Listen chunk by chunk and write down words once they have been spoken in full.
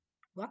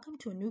Welcome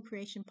to a New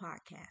Creation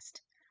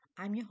podcast.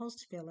 I'm your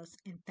host, Phyllis,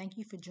 and thank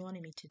you for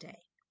joining me today.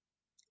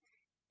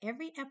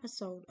 Every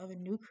episode of a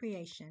New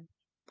Creation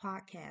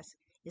podcast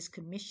is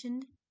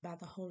commissioned by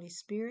the Holy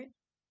Spirit.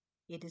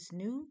 It is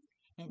new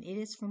and it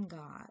is from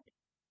God.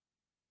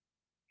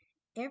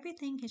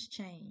 Everything has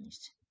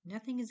changed.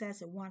 Nothing is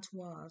as it once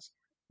was,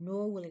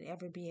 nor will it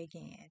ever be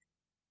again.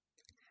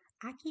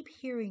 I keep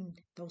hearing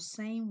those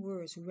same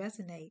words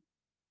resonate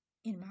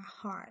in my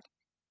heart,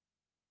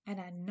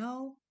 and I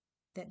know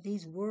that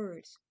these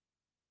words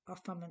are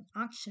from an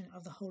unction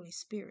of the Holy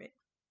Spirit,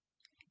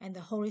 and the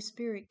Holy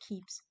Spirit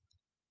keeps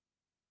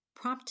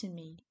prompting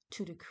me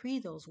to decree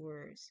those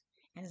words,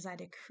 and as I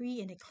decree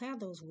and declare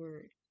those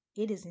words,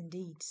 it is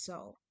indeed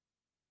so.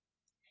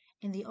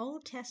 In the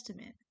Old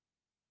Testament,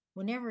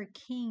 whenever a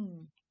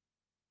king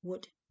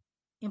would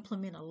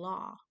implement a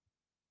law,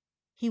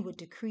 he would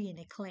decree and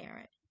declare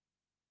it,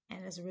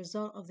 and as a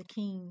result of the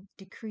king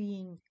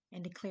decreeing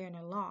and declaring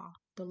a law,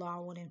 the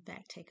law would in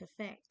fact take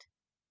effect.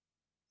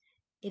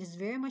 It is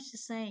very much the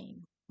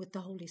same with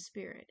the Holy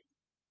Spirit.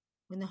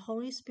 When the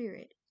Holy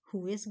Spirit,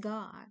 who is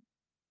God,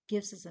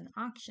 gives us an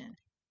unction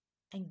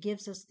and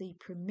gives us the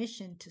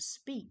permission to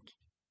speak,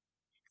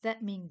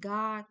 that means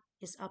God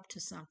is up to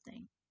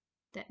something.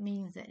 That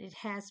means that it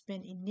has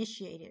been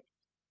initiated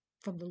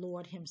from the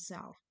Lord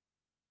Himself.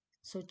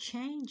 So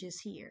change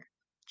is here.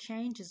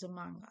 Change is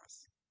among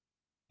us,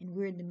 and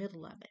we're in the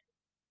middle of it.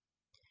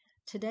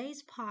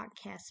 Today's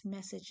podcast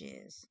message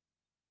is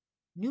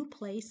New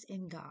Place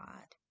in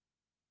God.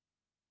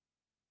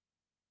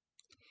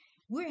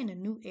 We're in a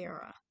new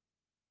era.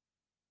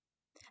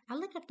 I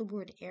look up the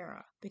word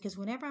era because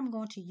whenever I'm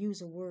going to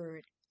use a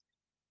word,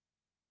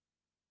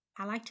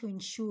 I like to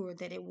ensure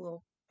that it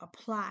will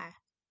apply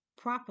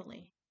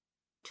properly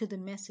to the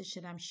message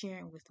that I'm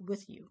sharing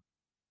with you.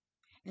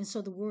 And so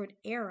the word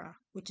era,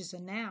 which is a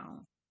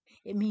noun,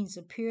 it means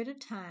a period of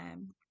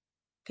time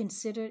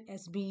considered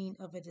as being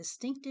of a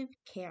distinctive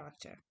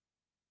character.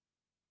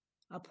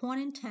 A point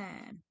in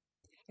time,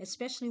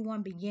 especially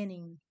one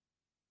beginning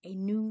a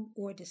new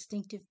or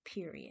distinctive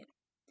period.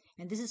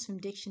 And this is from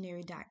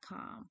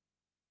dictionary.com.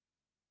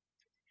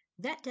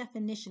 That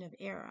definition of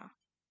era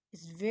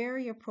is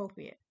very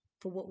appropriate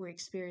for what we're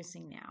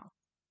experiencing now.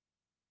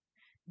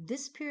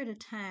 This period of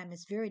time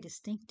is very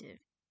distinctive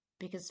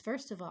because,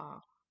 first of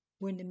all,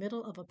 we're in the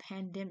middle of a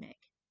pandemic,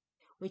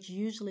 which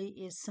usually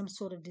is some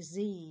sort of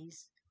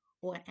disease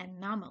or an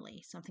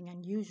anomaly, something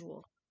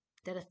unusual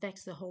that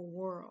affects the whole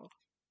world.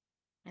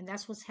 And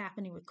that's what's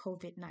happening with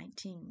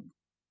COVID-19.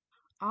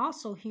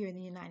 Also, here in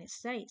the United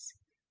States,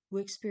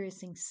 we're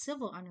experiencing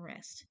civil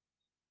unrest.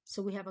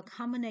 So we have a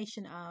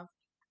combination of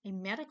a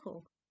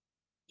medical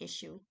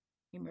issue,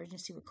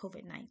 emergency with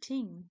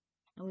COVID-19,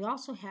 and we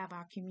also have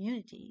our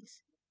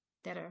communities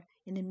that are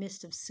in the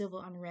midst of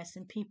civil unrest,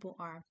 and people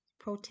are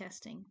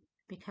protesting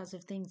because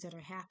of things that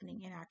are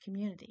happening in our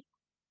community.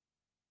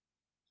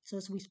 So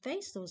as we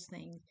face those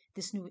things,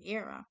 this new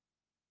era,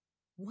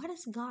 what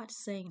is God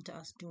saying to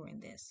us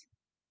during this?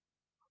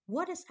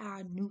 What is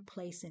our new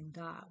place in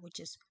God, which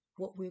is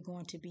what we're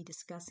going to be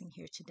discussing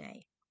here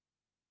today?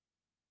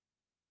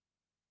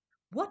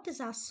 What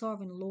does our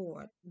sovereign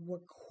Lord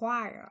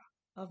require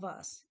of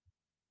us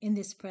in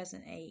this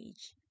present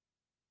age?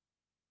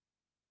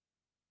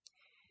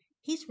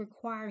 He's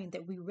requiring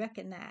that we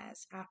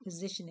recognize our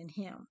position in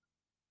Him,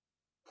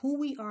 who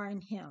we are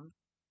in Him,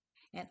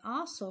 and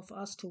also for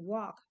us to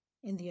walk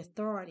in the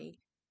authority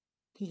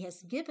He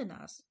has given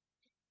us,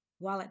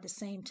 while at the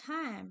same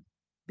time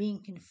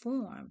being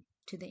conformed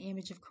to the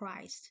image of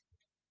Christ.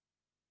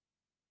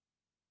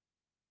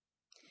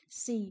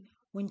 See,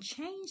 when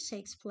change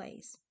takes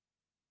place,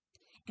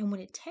 and when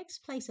it takes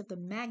place of the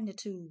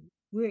magnitude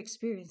we're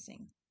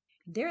experiencing,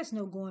 there is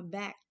no going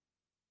back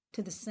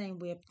to the same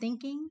way of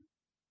thinking,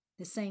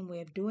 the same way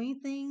of doing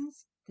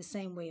things, the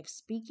same way of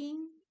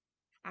speaking.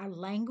 Our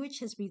language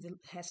has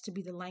to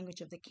be the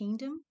language of the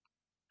kingdom.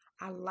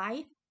 Our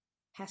life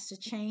has to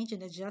change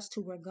and adjust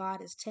to where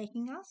God is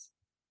taking us.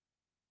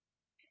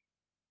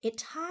 It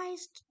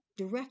ties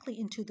directly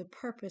into the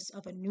purpose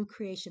of a New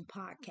Creation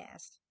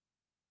podcast.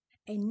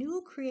 A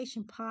New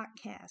Creation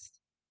podcast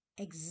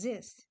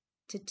exists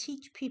to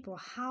teach people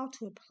how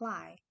to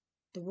apply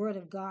the Word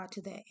of God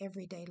to their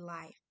everyday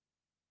life.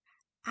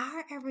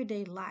 Our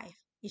everyday life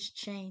is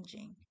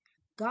changing.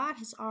 God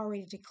has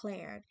already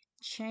declared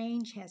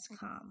change has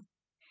come.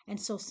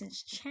 And so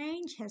since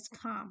change has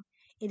come,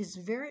 it is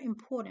very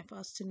important for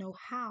us to know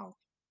how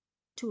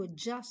to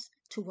adjust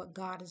to what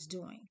God is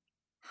doing,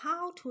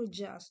 how to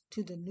adjust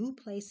to the new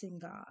place in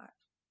God,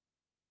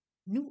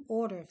 new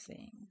order of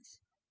things,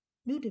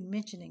 new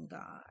dimension in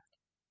God,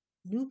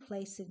 new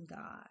place in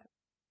God.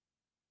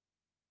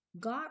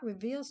 God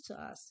reveals to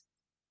us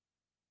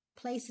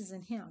places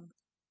in Him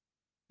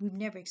we've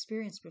never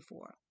experienced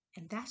before.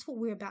 And that's what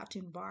we're about to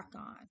embark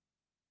on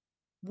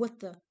with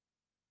the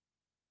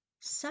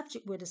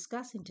subject we're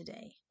discussing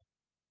today,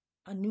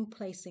 a new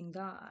place in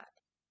God.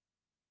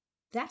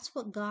 That's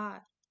what God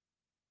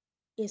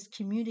is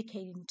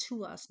communicating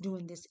to us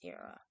during this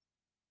era.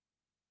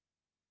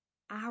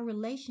 Our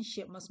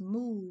relationship must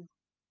move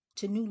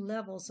to new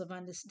levels of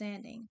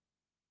understanding.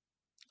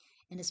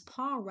 And as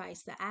Paul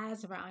writes, the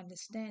eyes of our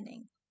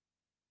understanding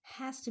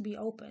has to be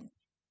open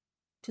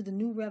to the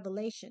new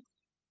revelation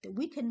that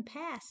we couldn't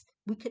pass.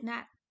 We could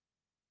not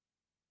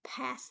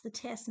pass the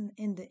test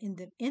in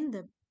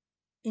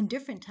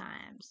different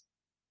times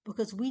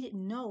because we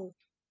didn't know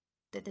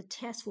that the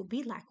test will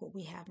be like what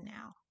we have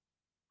now.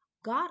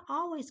 God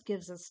always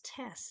gives us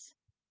tests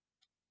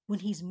when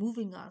He's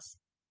moving us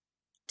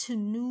to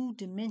new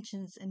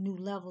dimensions and new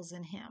levels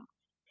in Him.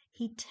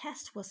 He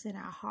tests what's in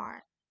our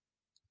heart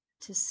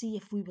to see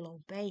if we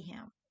will obey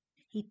Him.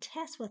 He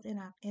tests what's in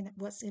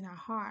our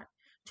heart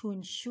to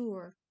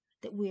ensure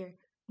that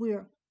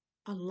we're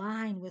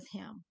aligned with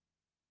Him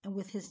and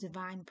with His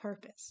divine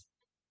purpose.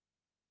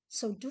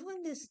 So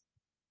during this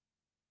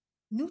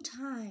new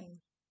time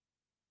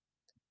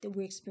that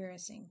we're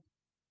experiencing,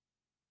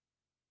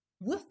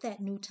 with that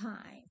new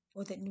time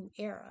or that new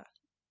era,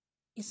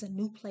 it's a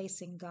new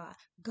place in God.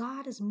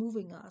 God is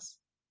moving us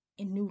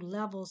in new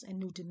levels and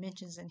new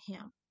dimensions in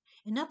Him.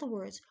 In other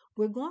words,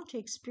 we're going to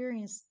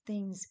experience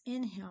things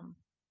in Him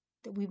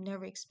that we've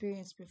never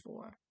experienced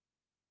before.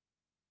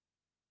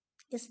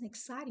 It's an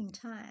exciting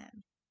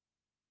time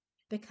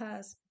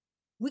because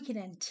we can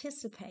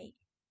anticipate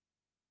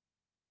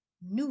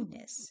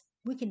newness.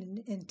 We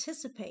can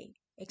anticipate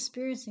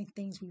experiencing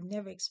things we've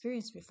never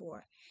experienced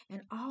before.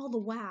 And all the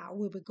while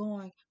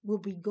we'll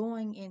be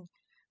going in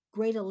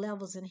greater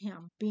levels in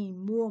Him,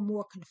 being more and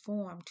more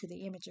conformed to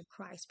the image of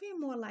Christ, being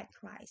more like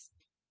Christ.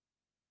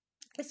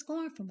 It's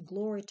going from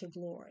glory to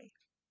glory.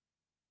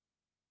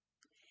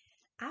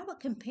 I would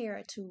compare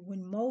it to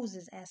when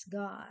Moses asked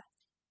God,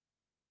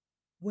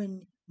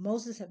 when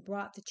Moses had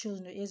brought the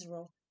children of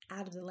Israel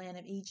out of the land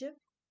of Egypt.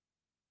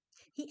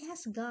 He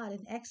asked God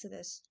in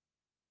Exodus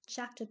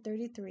chapter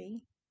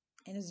 33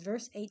 and his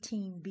verse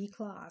 18b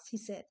clause. He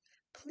said,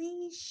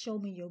 "Please show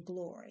me your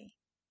glory.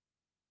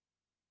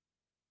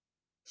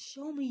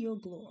 Show me your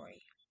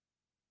glory."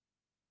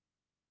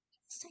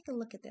 Let's take a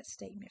look at that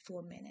statement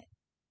for a minute.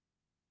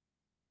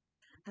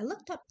 I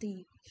looked up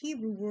the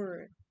Hebrew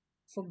word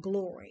for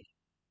glory.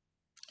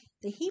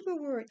 The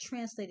Hebrew word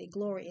translated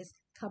glory is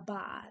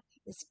kabod.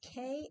 It's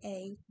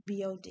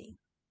Kabod,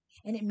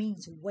 and it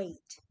means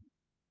weight.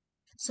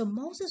 So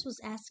Moses was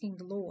asking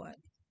the Lord,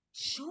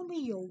 show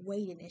me your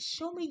weightiness,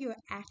 show me your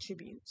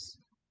attributes,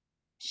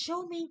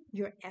 show me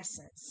your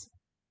essence.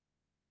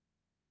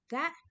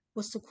 That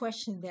was the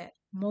question that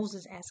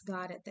Moses asked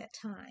God at that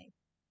time.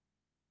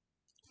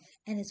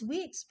 And as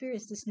we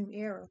experience this new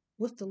era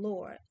with the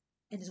Lord,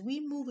 and as we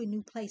move in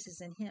new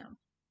places in Him,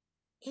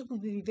 it will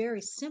be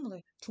very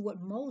similar to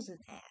what Moses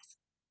asked.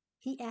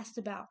 He asked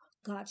about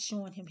God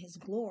showing him His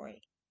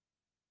glory.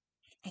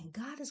 And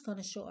God is going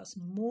to show us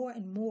more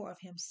and more of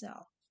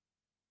Himself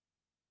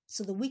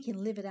so that we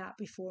can live it out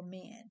before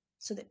men,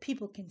 so that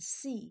people can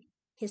see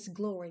His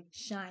glory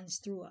shines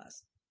through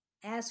us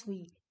as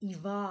we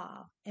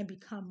evolve and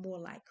become more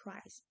like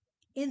Christ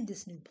in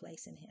this new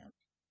place in Him.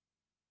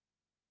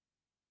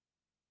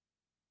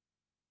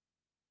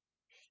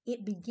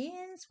 It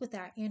begins with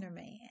our inner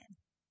man,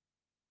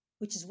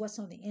 which is what's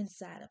on the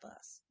inside of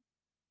us.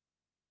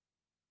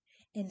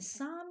 In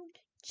Psalm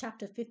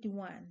chapter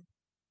 51,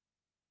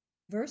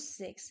 verse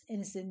 6,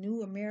 and it's the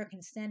New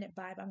American Standard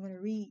Bible, I'm going to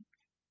read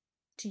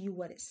to you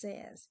what it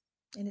says.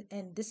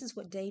 And this is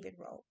what David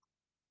wrote.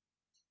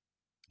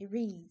 It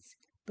reads,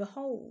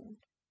 "Behold,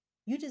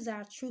 you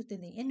desire truth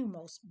in the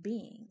innermost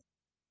being,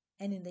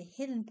 and in the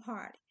hidden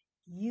part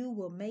you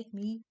will make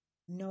me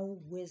know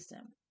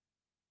wisdom."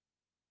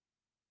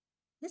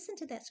 Listen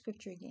to that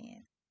scripture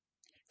again.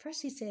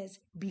 First he says,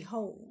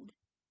 behold.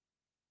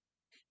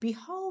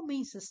 Behold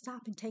means to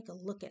stop and take a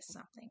look at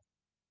something.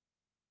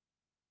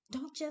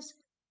 Don't just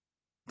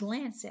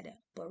glance at it,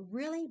 but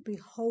really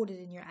behold it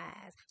in your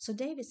eyes. So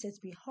David says,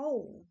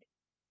 behold,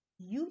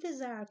 you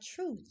desire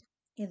truth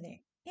in the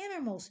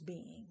innermost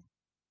being,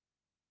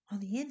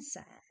 on the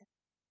inside,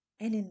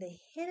 and in the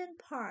hidden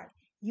part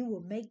you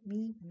will make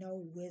me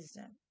know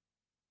wisdom.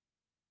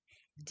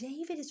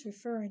 David is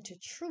referring to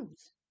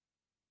truth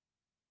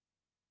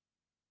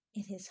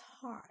in his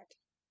heart.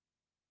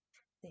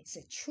 It's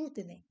a truth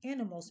in the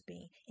innermost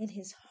being, in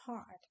his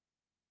heart.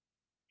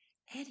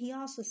 And he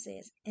also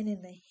says, and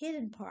in the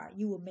hidden part,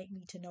 you will make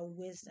me to know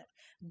wisdom.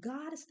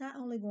 God is not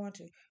only going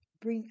to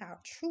bring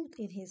out truth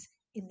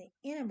in the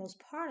innermost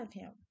part of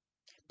him,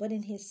 but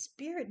in his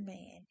spirit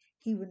man,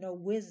 he will know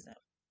wisdom.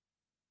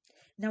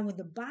 Now, when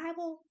the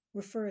Bible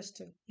refers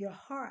to your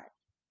heart,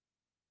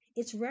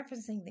 it's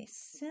referencing the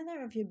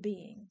center of your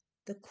being,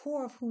 the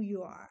core of who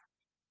you are.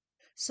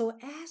 So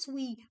as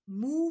we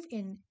move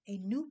in a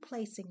new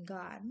place in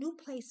God, new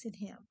place in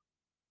Him,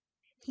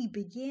 He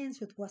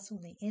begins with what's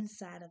on the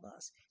inside of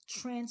us,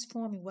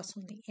 transforming what's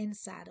on the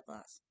inside of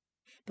us.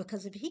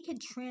 Because if He can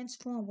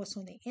transform what's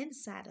on the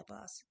inside of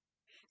us,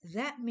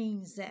 that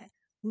means that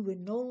we will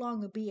no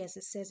longer be, as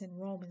it says in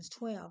Romans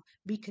 12,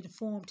 be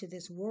conformed to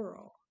this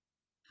world,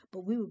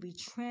 but we will be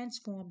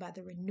transformed by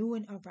the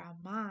renewing of our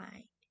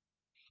mind.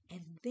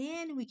 And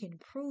then we can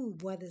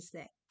prove whether it's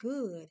that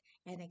good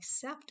and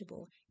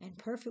acceptable and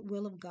perfect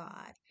will of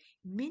God.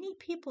 Many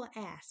people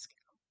ask,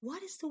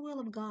 what is the will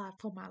of God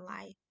for my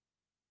life?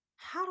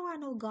 How do I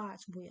know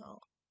God's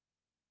will?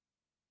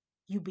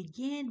 You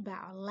begin by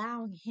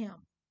allowing Him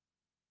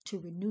to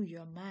renew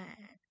your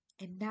mind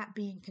and not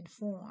being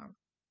conformed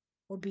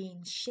or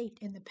being shaped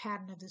in the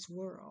pattern of this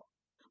world,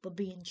 but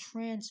being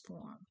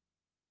transformed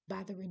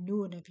by the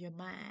renewing of your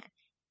mind.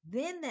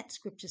 Then that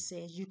scripture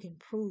says you can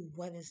prove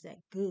what is that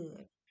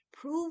good.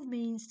 Prove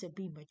means to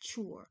be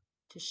mature,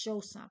 to show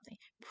something.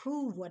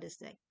 Prove what is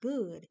that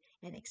good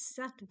and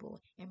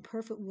acceptable and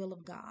perfect will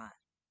of God.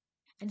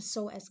 And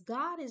so as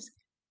God is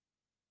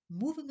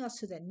moving us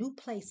to that new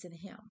place in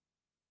Him,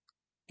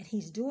 and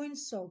He's doing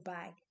so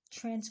by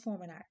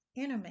transforming our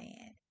inner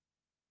man,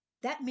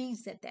 that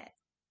means that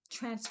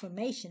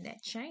transformation,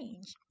 that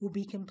change will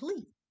be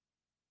complete.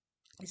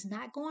 It's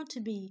not going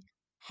to be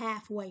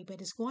halfway,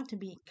 but it's going to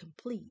be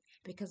complete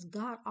because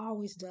God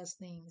always does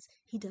things.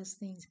 He does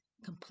things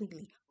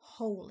completely,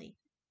 wholly.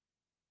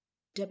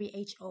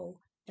 WHOLLY.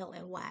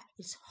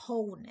 It's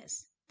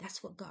wholeness.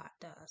 That's what God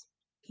does.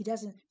 He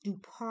doesn't do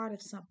part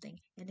of something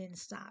and then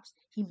stops.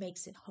 He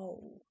makes it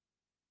whole.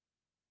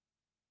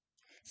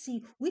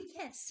 See, we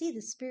can't see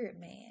the spirit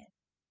man,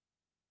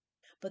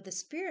 but the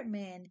spirit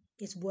man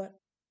is what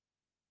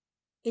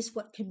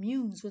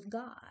communes with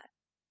God.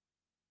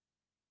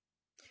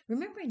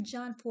 Remember in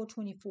John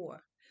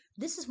 4:24,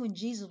 this is when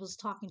Jesus was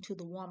talking to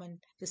the woman,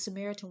 the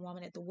Samaritan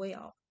woman at the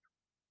well.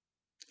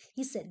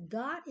 He said,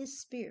 God is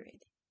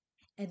spirit,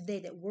 and they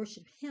that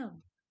worship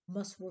Him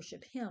must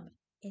worship Him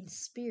in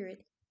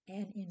spirit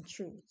and in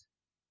truth.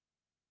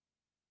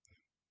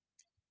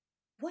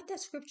 What that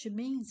scripture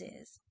means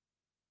is,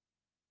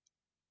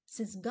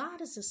 since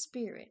God is a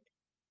spirit,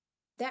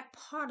 that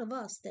part of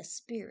us, that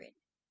spirit,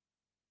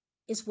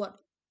 is what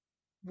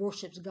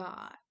worships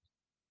God.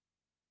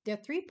 There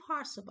are three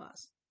parts of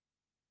us.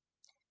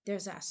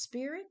 There's our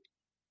spirit,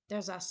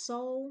 there's our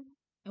soul,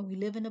 and we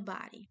live in a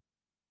body.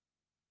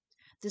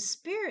 The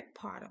spirit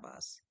part of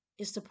us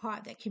is the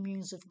part that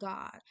communes with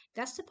God.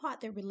 That's the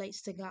part that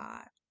relates to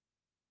God,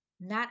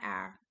 not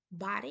our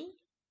body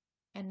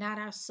and not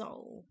our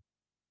soul.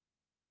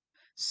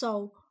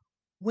 So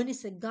when it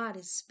said God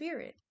is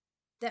spirit,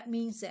 that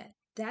means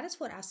that is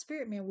what our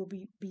spirit man will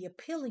be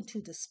appealing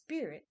to, the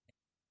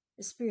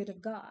spirit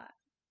of God.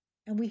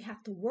 And we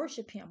have to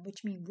worship Him,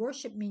 which means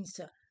worship means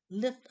to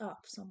lift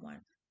up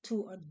someone,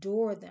 to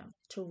adore them,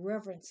 to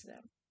reverence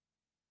them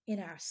in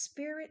our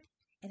spirit.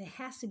 And it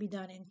has to be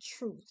done in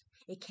truth.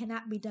 It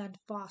cannot be done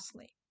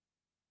falsely.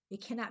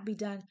 It cannot be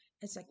done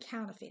as a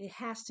counterfeit. It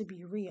has to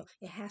be real.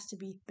 It has to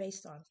be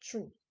based on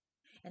truth.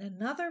 And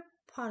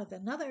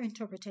another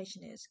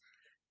interpretation is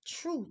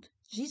truth.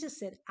 Jesus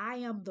said, I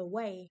am the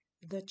way,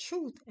 the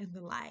truth, and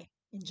the life.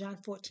 In John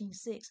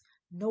 14:6,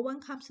 no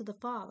one comes to the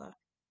Father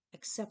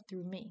except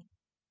through me.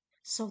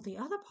 So the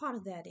other part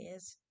of that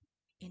is,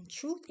 in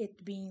truth,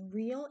 it being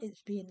real,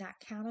 it's being not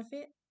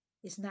counterfeit,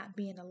 it's not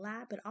being a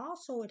lie, but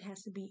also it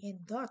has to be in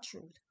the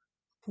truth,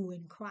 who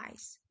in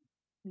Christ.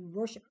 We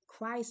worship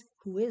Christ,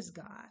 who is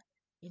God,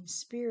 in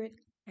spirit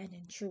and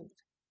in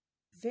truth.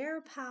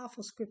 Very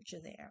powerful scripture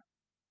there.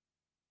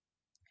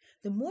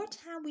 The more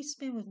time we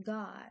spend with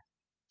God,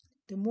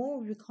 the more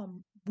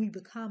we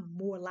become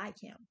more like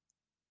Him.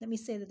 Let me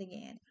say that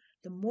again.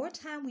 The more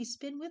time we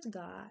spend with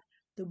God,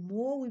 the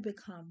more we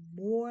become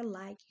more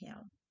like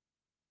Him.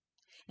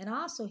 And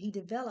also He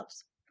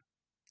develops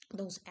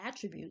those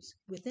attributes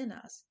within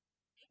us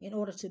in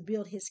order to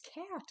build His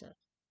character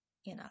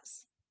in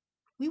us.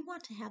 We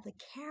want to have the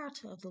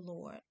character of the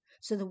Lord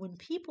so that when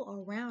people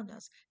are around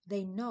us,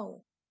 they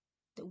know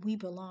that we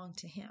belong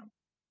to Him,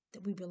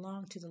 that we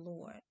belong to the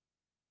Lord,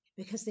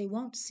 because they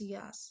won't see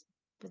us,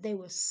 but they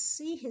will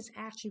see His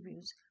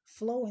attributes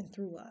flowing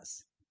through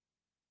us.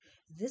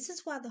 This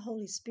is why the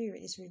Holy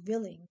Spirit is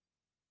revealing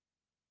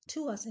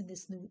to us in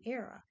this new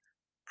era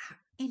our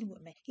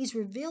inward man. He's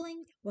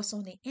revealing what's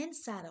on the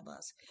inside of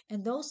us,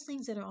 and those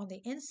things that are on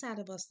the inside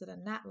of us that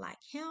are not like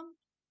Him,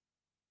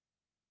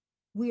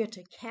 we are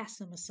to cast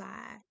them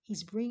aside.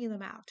 He's bringing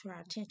them out to our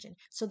attention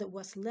so that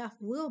what's left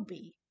will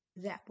be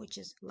that which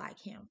is like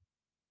Him.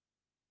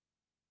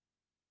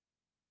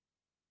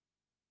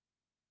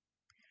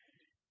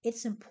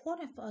 It's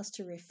important for us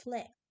to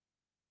reflect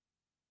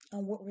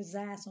on what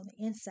resides on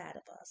the inside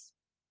of us,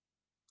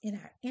 in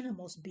our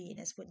innermost being,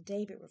 as what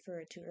David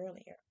referred to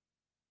earlier.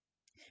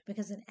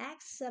 Because in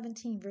Acts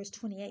 17, verse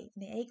 28,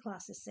 in the A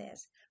clause it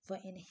says, for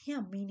in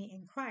Him, meaning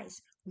in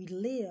Christ, we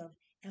live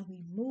and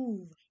we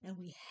move and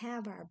we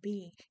have our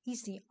being.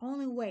 He's the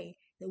only way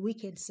that we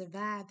can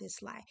survive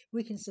this life.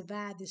 We can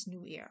survive this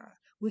new era.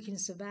 We can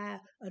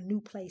survive a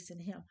new place in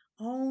Him.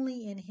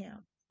 Only in Him.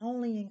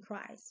 Only in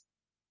Christ.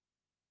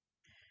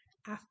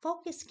 Our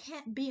focus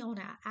can't be on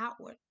our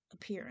outward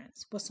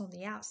appearance, what's on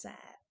the outside,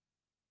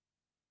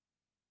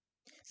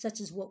 such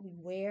as what we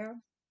wear,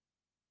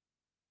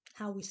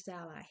 how we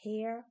style our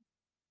hair,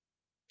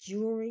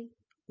 jewelry,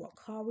 what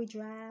car we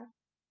drive,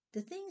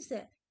 the things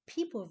that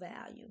people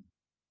value.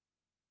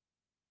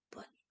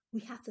 But we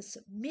have to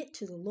submit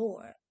to the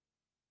Lord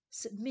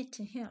submit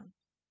to him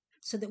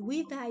so that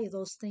we value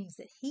those things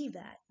that he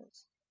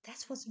values.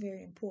 That's what's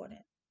very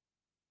important.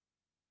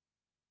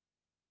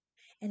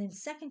 And in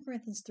 2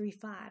 Corinthians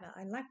 3:5,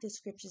 I like this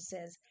scripture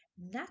says,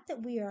 not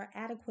that we are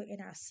adequate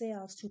in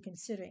ourselves to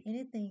consider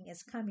anything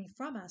as coming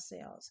from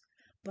ourselves,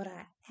 but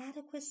our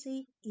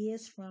adequacy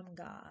is from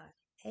God.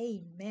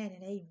 Amen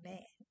and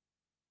amen.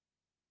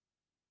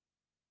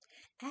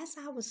 As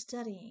I was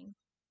studying,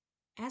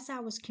 as I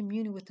was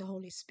communing with the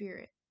Holy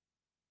Spirit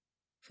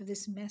for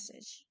this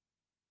message,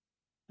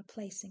 a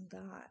place in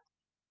God,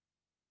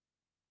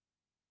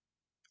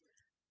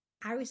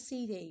 I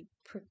received a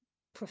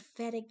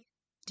prophetic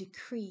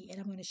decree, and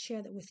I'm going to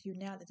share that with you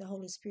now that the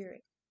Holy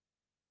Spirit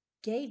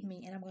gave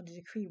me, and I'm going to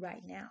decree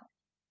right now.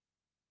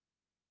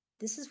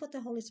 This is what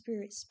the Holy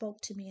Spirit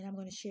spoke to me, and I'm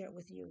going to share it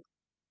with you.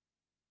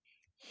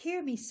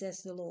 Hear me,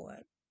 says the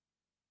Lord.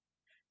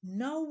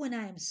 Know when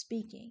I am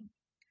speaking.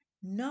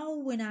 Know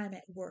when I'm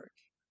at work.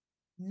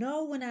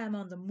 Know when I'm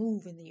on the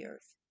move in the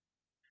earth.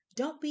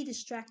 Don't be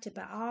distracted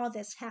by all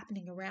that's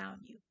happening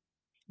around you.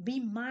 Be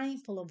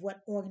mindful of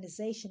what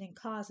organization and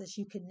causes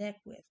you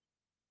connect with.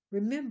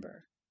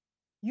 Remember,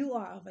 you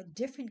are of a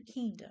different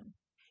kingdom.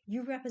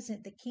 You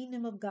represent the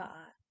kingdom of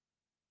God,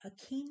 a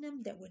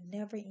kingdom that would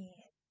never end.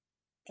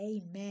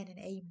 Amen and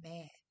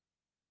amen.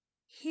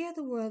 Hear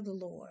the word of the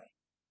Lord.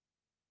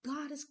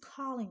 God is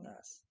calling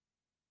us.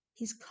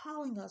 He's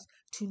calling us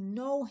to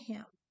know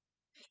him.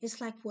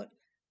 It's like what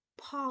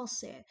Paul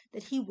said,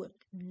 that he would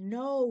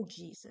know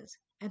Jesus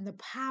and the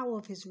power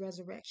of his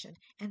resurrection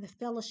and the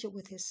fellowship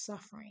with his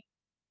suffering.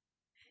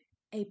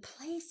 A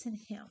place in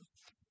him.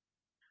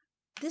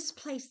 This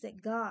place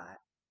that God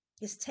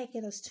is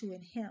taking us to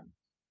in him.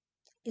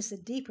 It's a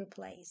deeper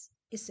place.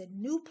 It's a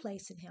new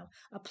place in him,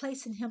 a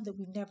place in him that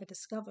we've never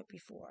discovered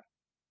before.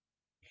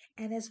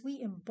 And as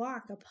we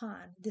embark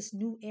upon this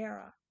new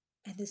era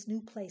and this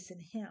new place in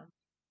him,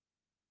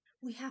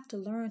 we have to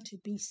learn to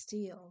be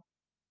still.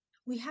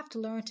 We have to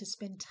learn to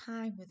spend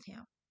time with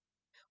him.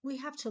 We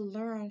have to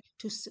learn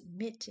to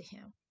submit to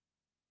him.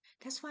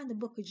 That's why in the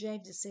book of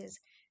James it says,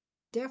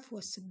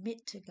 therefore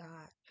submit to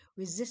God,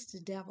 resist the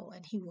devil,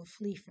 and he will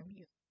flee from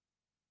you.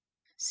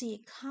 See,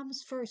 it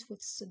comes first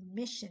with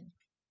submission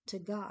to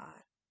God.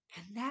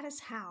 And that is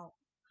how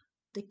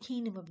the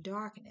kingdom of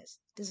darkness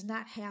does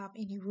not have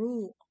any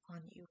rule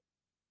on you,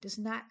 does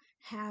not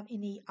have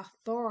any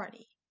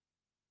authority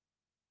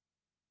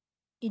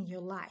in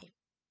your life,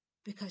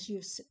 because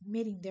you're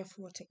submitting,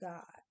 therefore, to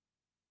God.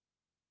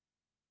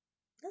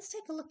 Let's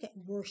take a look at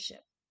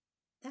worship.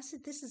 That's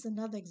it. This is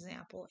another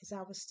example as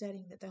I was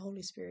studying that the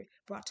Holy Spirit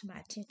brought to my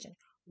attention.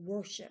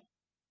 Worship.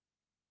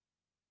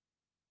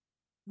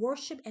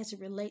 Worship as it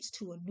relates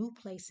to a new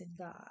place in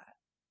God.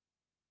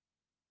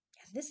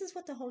 And this is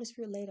what the Holy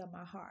Spirit laid on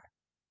my heart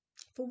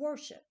for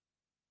worship.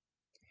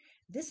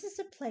 This is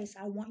the place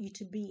I want you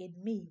to be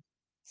in me,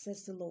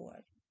 says the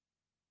Lord.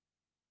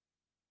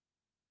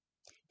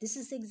 This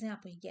is the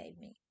example he gave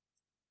me.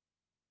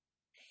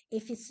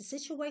 If it's a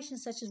situation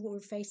such as what we're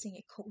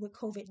facing with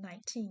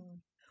COVID-19,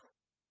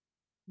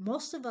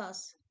 most of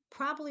us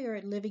probably are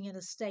living in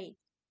a state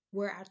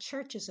where our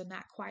churches are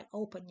not quite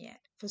open yet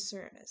for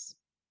service.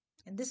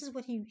 And this is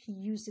what he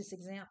used this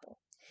example.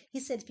 He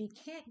said, if you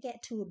can't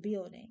get to a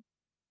building,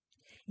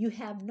 you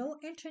have no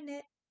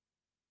internet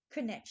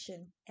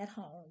connection at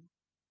home,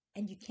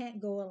 and you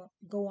can't go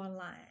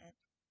online,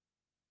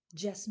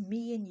 just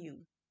me and you,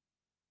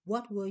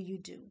 what will you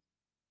do?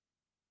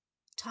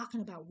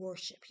 Talking about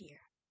worship here.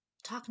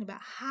 Talking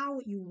about how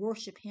would you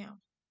worship him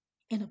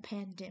in a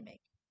pandemic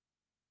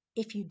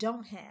if you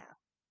don't have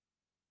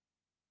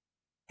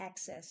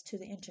access to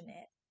the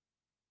internet.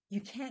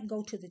 You can't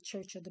go to the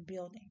church or the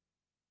building.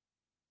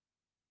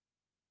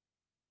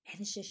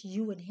 And it's just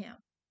you and him.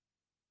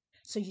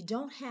 So you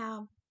don't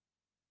have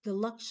the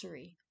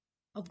luxury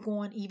of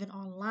going even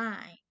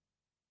online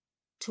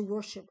to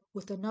worship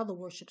with another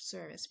worship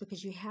service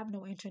because you have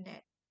no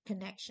internet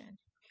connection.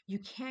 You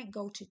can't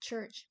go to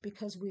church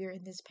because we are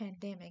in this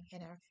pandemic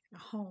in our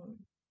home.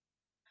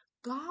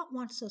 God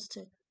wants us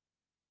to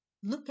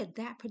look at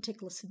that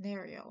particular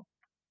scenario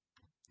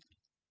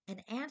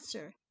and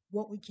answer,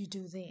 what would you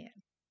do then?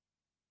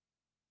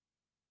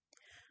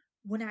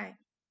 When I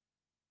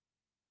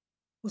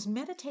was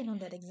meditating on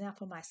that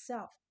example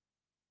myself,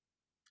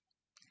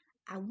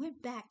 I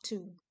went back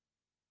to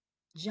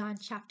John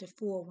chapter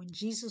 4 when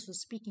Jesus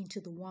was speaking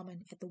to the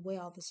woman at the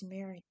well, the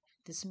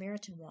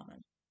Samaritan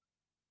woman.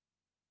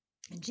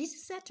 And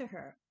Jesus said to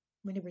her,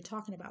 when they were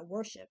talking about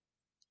worship,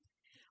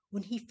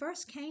 when he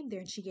first came there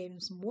and she gave him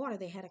some water,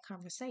 they had a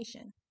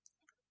conversation.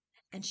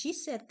 And she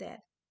said that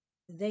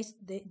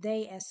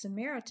they as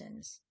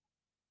Samaritans,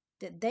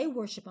 that they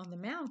worship on the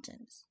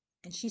mountains.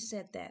 And she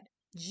said that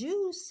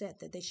Jews said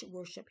that they should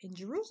worship in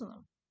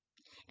Jerusalem.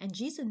 And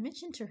Jesus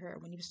mentioned to her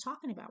when he was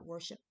talking about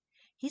worship,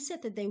 he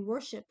said that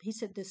he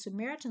said the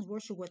Samaritans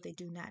worship what they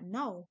do not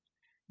know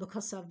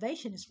because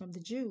salvation is from the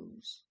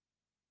Jews.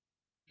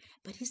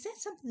 But he said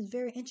something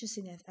very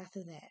interesting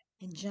after that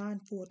in John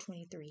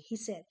 4:23. He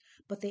said,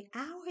 but the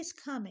hour is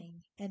coming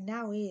and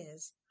now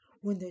is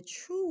when the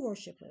true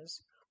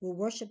worshipers will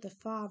worship the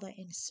Father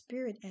in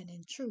spirit and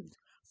in truth,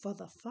 for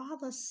the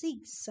Father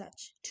seeks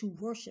such to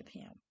worship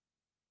him.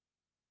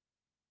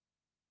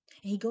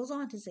 And he goes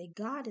on to say,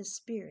 God is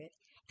spirit,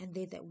 and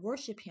they that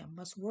worship him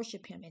must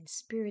worship him in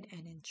spirit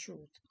and in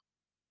truth.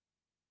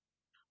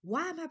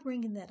 Why am I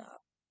bringing that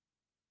up?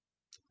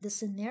 The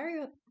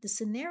scenario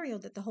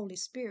that the Holy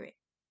Spirit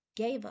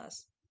gave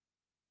us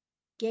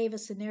gave a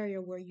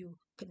scenario where you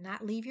could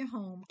not leave your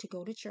home to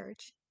go to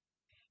church.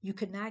 You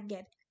could not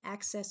get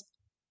access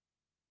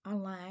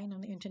online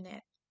on the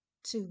internet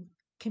to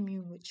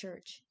commune with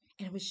church.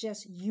 And it was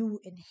just you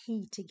and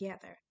he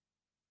together.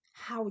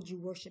 How would you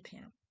worship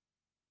him?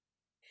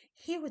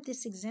 Here with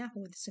this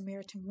example with the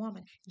Samaritan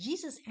woman,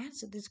 Jesus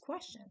answered this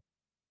question.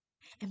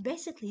 And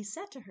basically he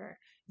said to her,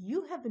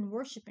 you've been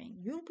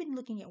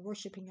looking at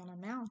worshiping on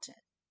a mountain.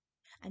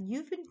 And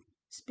you've been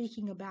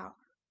speaking about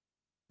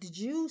the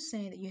Jews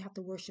saying that you have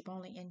to worship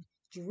only in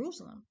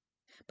Jerusalem.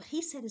 But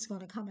he said it's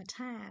going to come a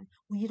time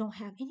when you don't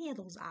have any of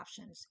those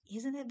options.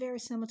 Isn't it very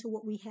similar to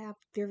what we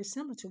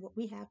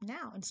have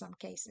now in some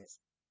cases?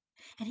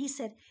 And he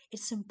said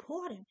it's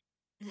important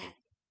that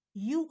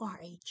you are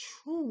a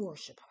true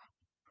worshiper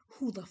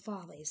who the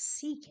Father is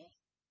seeking.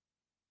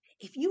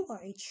 If you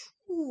are a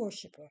true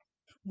worshiper,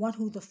 one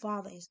who the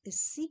Father is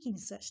seeking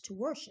such to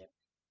worship,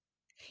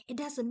 it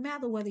doesn't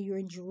matter whether you're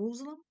in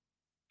Jerusalem.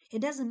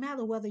 It doesn't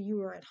matter whether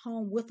you are at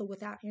home with or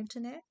without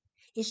internet.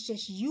 It's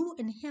just you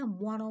and him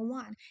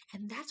one-on-one.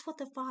 And that's what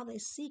the Father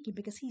is seeking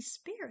because he's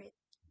spirit.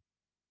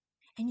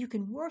 And you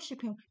can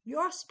worship him.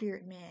 Your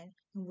spirit man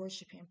can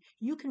worship him.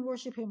 You can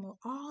worship him with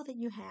all that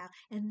you have.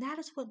 And that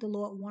is what the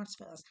Lord wants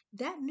for us.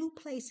 That new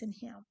place in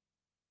him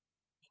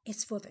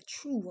is for the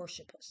true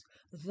worshipers.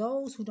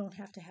 Those who don't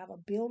have to have a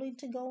building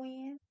to go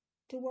in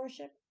to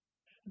worship.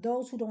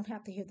 Those who don't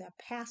have to hear their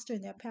pastor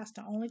and their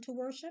pastor only to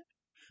worship.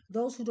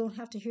 Those who don't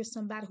have to hear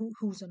somebody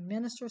who's a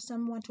minister or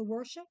someone to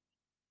worship.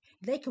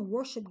 They can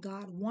worship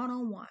God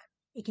one-on-one.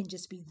 It can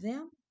just be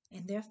them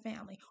and their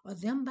family or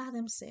them by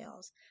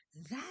themselves.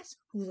 That's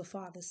who the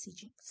Father is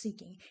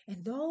seeking.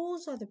 And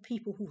those are the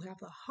people who have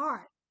the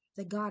heart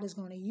that God is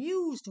going to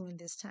use during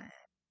this time,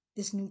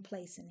 this new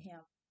place in him.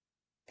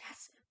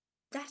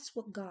 That's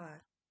what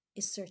God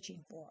is searching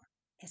for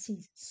as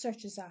he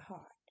searches our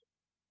heart.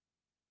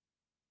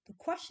 The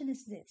question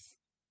is this.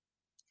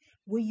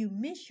 Will you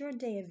miss your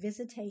day of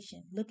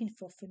visitation looking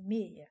for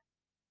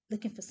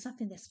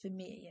something that's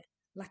familiar,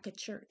 like a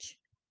church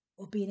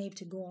or being able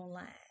to go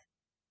online?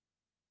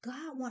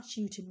 God wants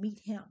you to meet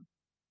him,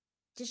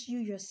 just you,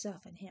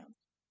 yourself, and him,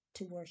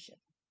 to worship.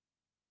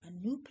 A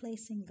new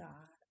place in God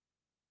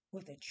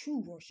where the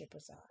true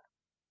worshipers are.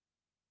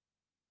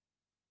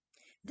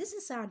 This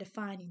is our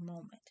defining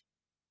moment.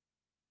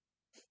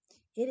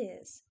 It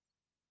is.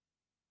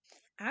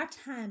 Our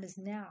time is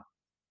now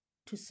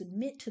to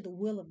submit to the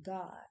will of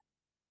God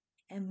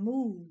and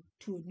move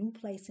to a new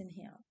place in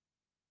him.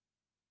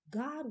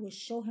 God will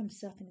show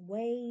himself in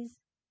ways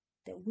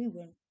that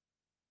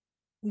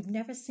we've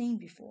never seen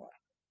before.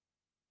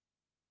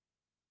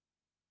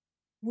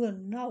 We'll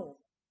know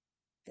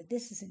that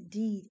this is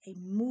indeed a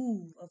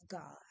move of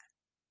God.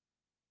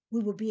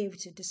 We will be able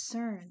to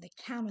discern the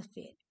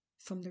counterfeit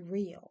from the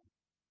real.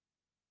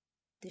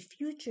 The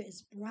future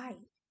is bright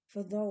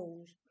for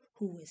those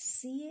who will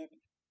see it,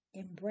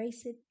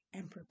 embrace it,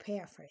 and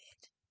prepare for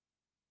it.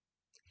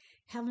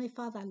 Heavenly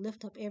Father, I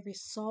lift up every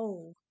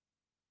soul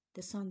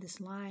that's on this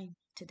line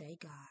today,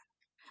 God.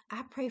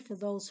 I pray for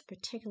those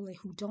particularly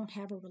who don't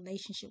have a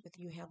relationship with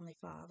you, Heavenly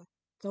Father,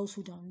 those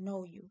who don't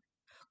know you.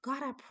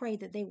 God, I pray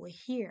that they will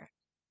hear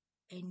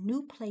a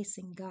new place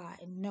in God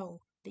and know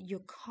that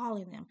you're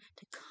calling them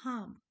to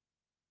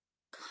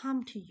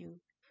come to you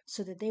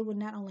so that they will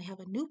not only have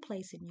a new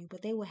place in you,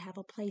 but they will have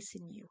a place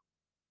in you.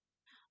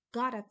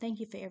 God, I thank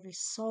you for every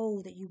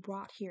soul that you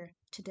brought here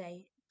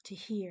today to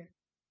hear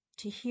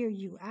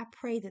you. I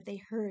pray that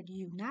they heard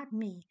you, not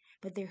me,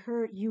 but they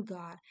heard you,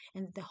 God,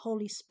 and that the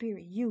Holy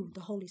Spirit,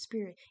 the Holy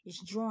Spirit,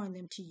 is drawing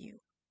them to you.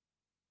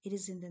 It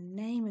is in the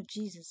name of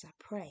Jesus I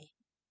pray.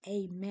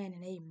 Amen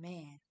and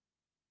amen.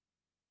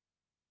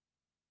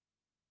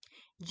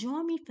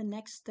 Join me for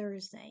next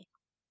Thursday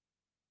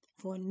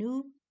for a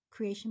new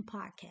creation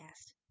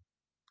podcast.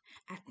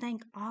 I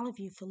thank all of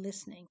you for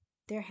listening.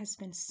 There has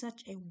been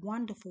such a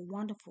wonderful,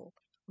 wonderful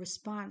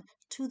response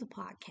to the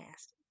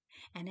podcast.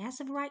 And as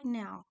of right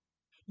now,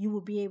 you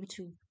will be able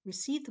to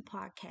receive the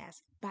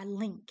podcast by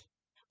link.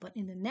 But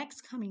in the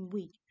next coming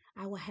week,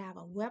 I will have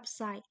a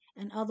website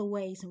and other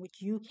ways in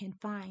which you can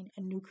find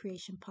a new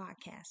creation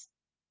podcast.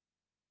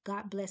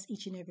 God bless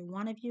each and every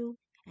one of you,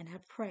 and I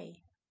pray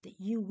that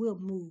you will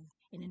move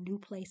in a new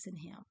place in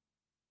him.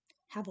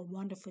 Have a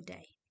wonderful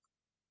day.